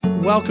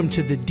Welcome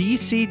to the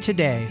DC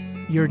Today,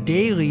 your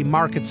daily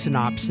market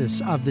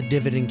synopsis of the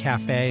Dividend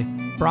Cafe,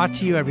 brought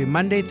to you every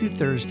Monday through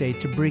Thursday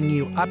to bring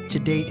you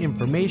up-to-date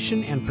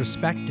information and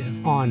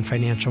perspective on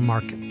financial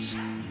markets.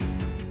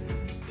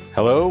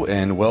 Hello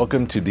and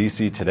welcome to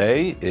DC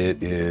Today.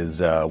 It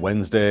is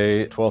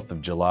Wednesday, 12th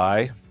of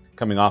July,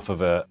 coming off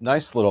of a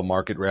nice little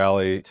market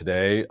rally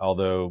today,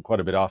 although quite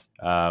a bit off.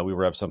 We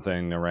were up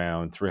something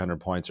around 300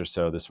 points or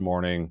so this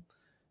morning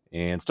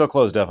and still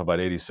closed up about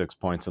 86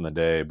 points in the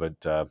day,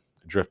 but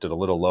drifted a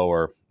little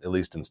lower, at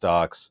least in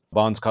stocks.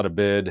 Bonds caught a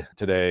bid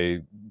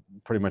today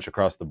pretty much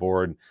across the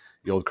board.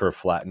 Yield curve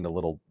flattened a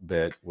little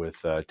bit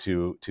with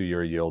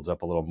two-year yields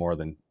up a little more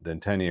than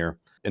 10-year.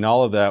 And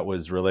all of that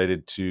was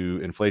related to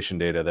inflation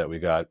data that we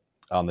got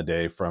on the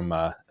day from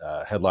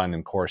headline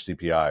and core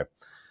CPI.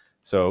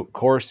 So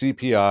core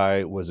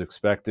CPI was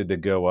expected to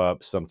go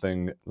up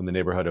something in the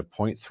neighborhood of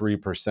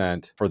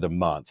 0.3% for the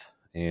month,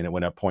 and it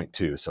went up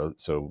 0.2,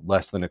 so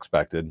less than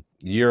expected.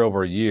 Year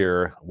over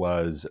year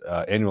was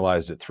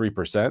annualized at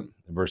 3%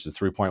 versus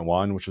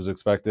 3.1, which was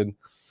expected.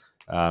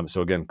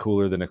 So again,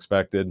 cooler than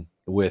expected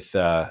with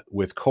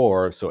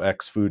core, so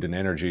ex food and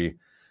energy,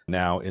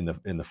 now in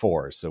the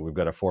fours. So we've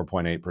got a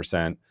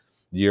 4.8%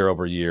 year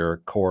over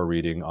year core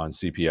reading on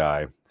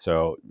CPI.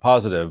 So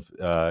positive,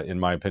 in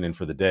my opinion,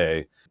 for the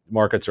day.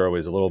 Markets are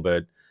always a little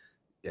bit,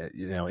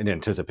 in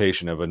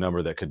anticipation of a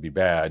number that could be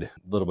bad, a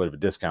little bit of a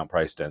discount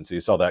priced in. So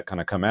you saw that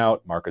kind of come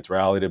out. Markets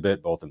rallied a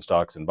bit, both in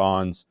stocks and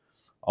bonds.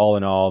 All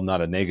in all,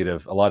 not a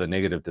lot of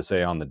negative to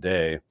say on the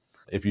day.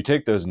 If you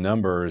take those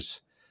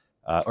numbers,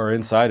 or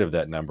inside of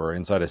that number,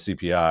 inside of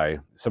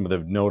CPI, some of the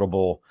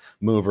notable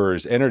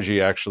movers,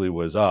 energy actually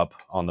was up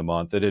on the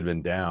month. It had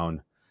been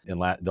down in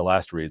the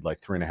last read,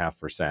 like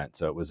 3.5%.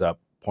 So it was up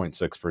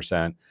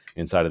 0.6%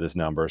 inside of this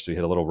number. So you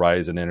had a little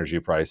rise in energy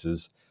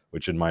prices,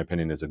 which in my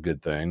opinion is a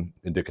good thing,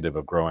 indicative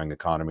of growing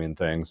economy and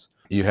things.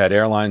 You had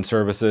airline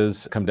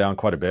services come down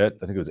quite a bit.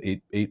 I think it was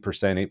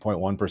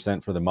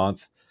 8.1% for the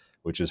month,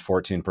 which is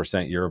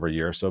 14% year over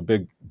year. So a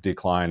big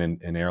decline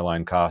in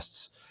airline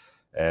costs,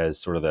 as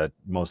sort of that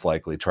most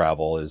likely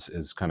travel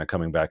is kind of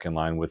coming back in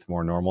line with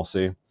more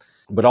normalcy.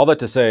 But all that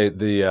to say,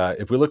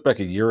 if we look back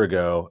a year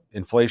ago,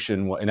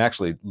 inflation, and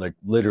actually like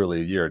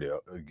literally a year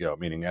ago,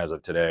 meaning as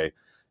of today,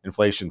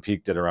 inflation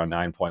peaked at around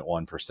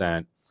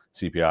 9.1%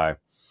 CPI.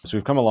 So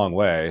we've come a long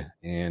way.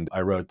 And I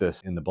wrote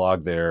this in the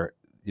blog there,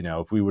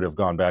 if we would have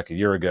gone back a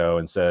year ago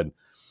and said,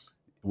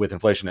 with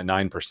inflation at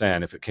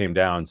 9%, if it came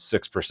down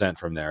 6%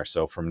 from there,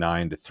 so from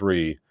 9 to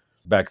 3,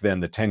 back then,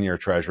 the 10-year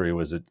Treasury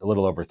was a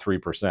little over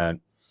 3%.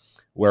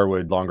 Where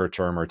would longer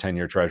term or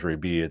 10-year Treasury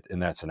be in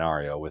that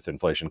scenario with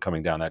inflation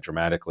coming down that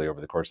dramatically over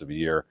the course of a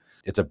year?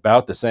 It's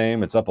about the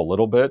same. It's up a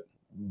little bit,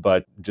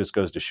 but just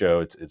goes to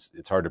show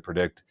it's hard to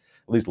predict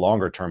at least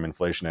longer term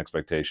inflation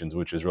expectations,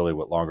 which is really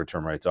what longer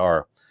term rates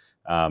are,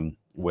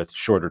 with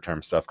shorter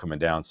term stuff coming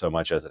down so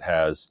much as it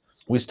has.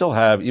 We still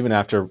have, even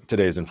after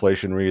today's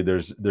inflation read,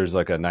 there's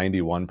like a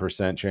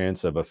 91%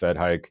 chance of a Fed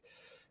hike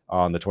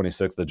on the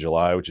 26th of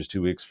July, which is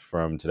 2 weeks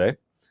from today,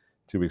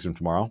 2 weeks from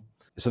tomorrow.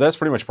 So that's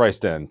pretty much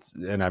priced in,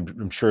 and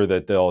I'm sure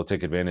that they'll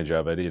take advantage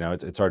of it.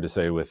 It's hard to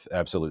say with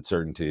absolute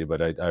certainty,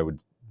 but I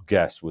would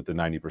guess with a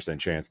 90%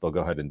 chance they'll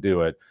go ahead and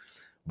do it.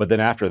 But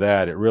then after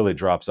that, it really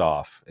drops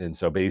off. And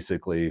so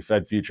basically,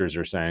 Fed futures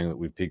are saying that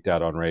we've peaked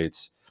out on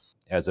rates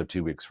as of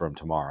 2 weeks from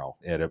tomorrow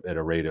at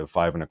a rate of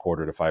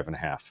 5.25 to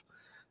 5.5.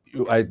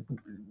 I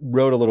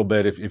wrote a little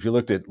bit, if you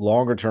looked at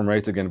longer term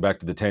rates, again, back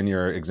to the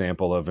 10-year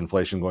example of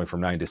inflation going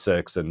from 9 to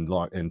 6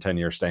 and 10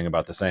 years staying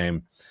about the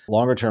same,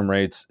 longer term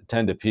rates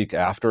tend to peak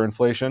after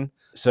inflation.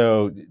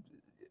 So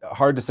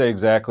hard to say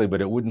exactly,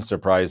 but it wouldn't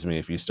surprise me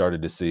if you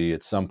started to see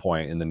at some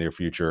point in the near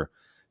future,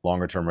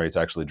 longer term rates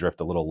actually drift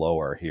a little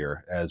lower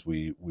here as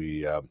we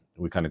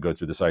kind of go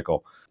through the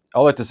cycle.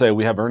 All that to say,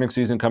 we have earnings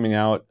season coming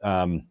out.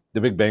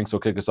 The big banks will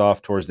kick us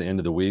off towards the end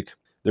of the week.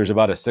 There's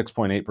about a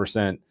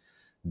 6.8%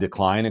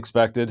 decline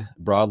expected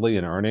broadly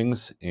in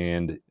earnings,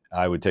 and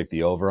I would take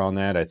the over on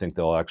that. I think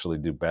they'll actually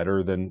do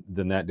better than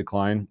that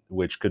decline,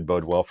 which could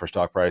bode well for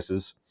stock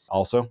prices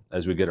also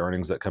as we get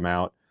earnings that come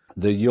out.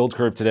 The yield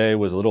curve today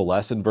was a little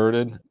less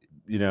inverted.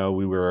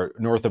 We were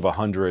north of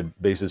 100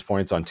 basis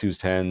points on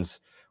 2s, 10s,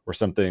 or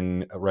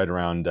something right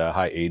around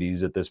high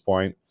 80s at this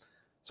point.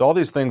 So all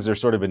these things are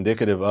sort of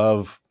indicative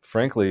of,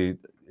 frankly,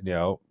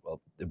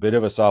 a bit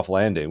of a soft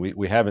landing.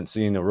 We haven't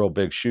seen a real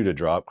big shoe to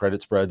drop.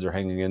 Credit spreads are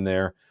hanging in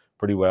there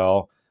pretty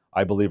well.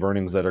 I believe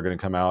earnings that are going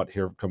to come out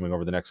here coming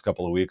over the next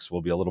couple of weeks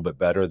will be a little bit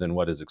better than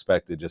what is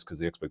expected, just because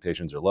the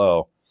expectations are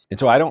low. And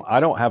so I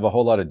don't have a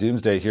whole lot of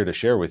doomsday here to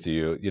share with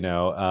you.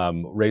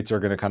 Rates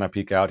are going to kind of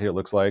peak out here. It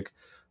looks like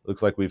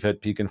we've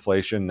hit peak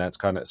inflation. That's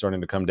kind of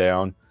starting to come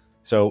down.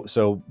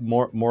 So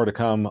more to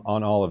come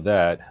on all of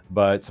that.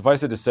 But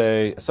suffice it to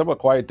say, a somewhat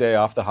quiet day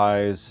off the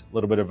highs, a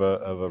little bit of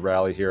a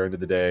rally here into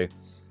the day.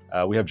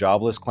 We have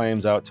jobless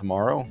claims out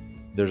tomorrow.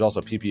 There's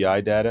also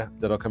PPI data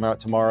that'll come out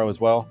tomorrow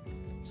as well.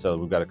 So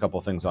we've got a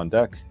couple things on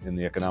deck in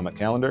the economic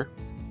calendar.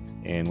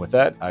 And with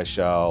that, I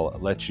shall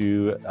let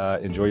you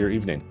enjoy your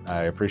evening.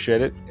 I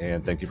appreciate it,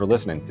 and thank you for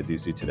listening to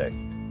DC Today.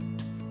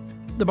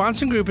 The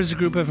Bahnsen Group is a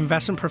group of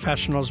investment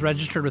professionals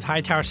registered with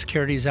Hightower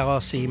Securities,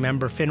 LLC,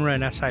 member FINRA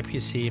and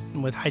SIPC,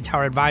 and with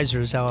Hightower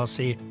Advisors,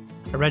 LLC,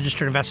 a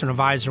registered investment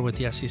advisor with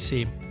the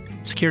SEC.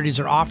 Securities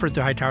are offered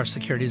through Hightower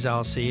Securities,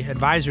 LLC.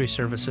 Advisory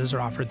services are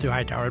offered through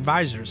Hightower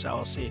Advisors,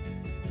 LLC.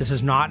 This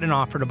is not an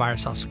offer to buy or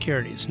sell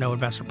securities. No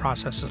investment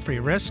process is free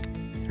of risk.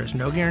 There is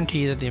no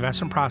guarantee that the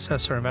investment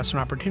process or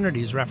investment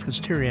opportunities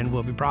referenced herein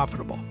will be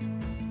profitable.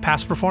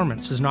 Past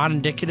performance is not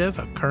indicative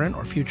of current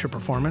or future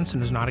performance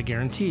and is not a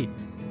guarantee.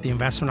 The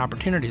investment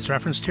opportunities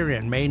referenced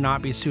herein may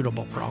not be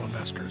suitable for all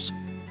investors.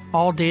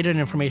 All data and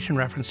information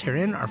referenced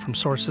herein are from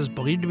sources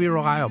believed to be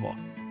reliable.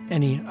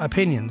 Any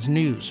opinions,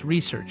 news,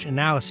 research,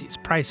 analyses,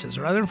 prices,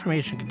 or other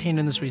information contained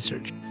in this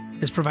research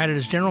is provided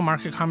as general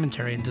market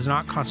commentary and does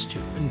not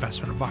constitute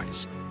investment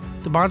advice.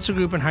 The Bahnsen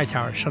Group and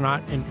Hightower shall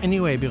not in any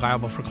way be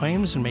liable for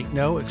claims and make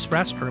no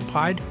expressed or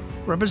implied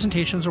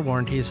representations or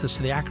warranties as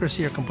to the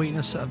accuracy or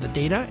completeness of the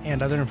data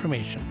and other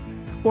information,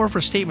 or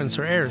for statements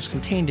or errors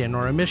contained in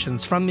or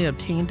omissions from the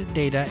obtained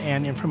data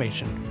and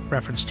information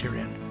referenced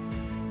herein.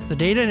 The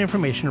data and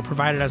information are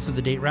provided as of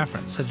the date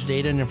referenced. Such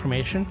data and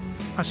information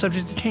are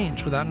subject to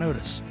change without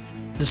notice.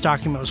 This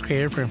document was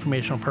created for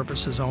informational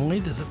purposes only.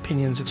 The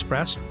opinions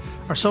expressed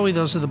are solely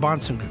those of the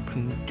Bahnsen Group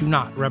and do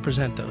not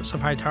represent those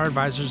of Hightower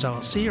Advisors,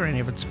 LLC, or any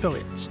of its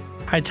affiliates.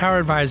 Hightower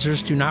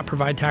Advisors do not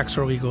provide tax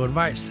or legal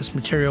advice. This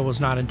material was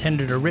not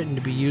intended or written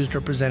to be used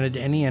or presented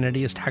to any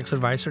entity as tax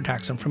advice or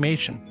tax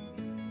information.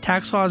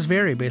 Tax laws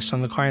vary based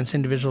on the client's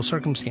individual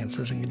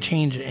circumstances and can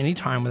change at any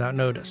time without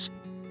notice.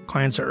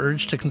 Clients are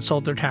urged to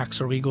consult their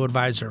tax or legal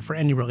advisor for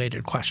any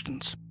related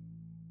questions.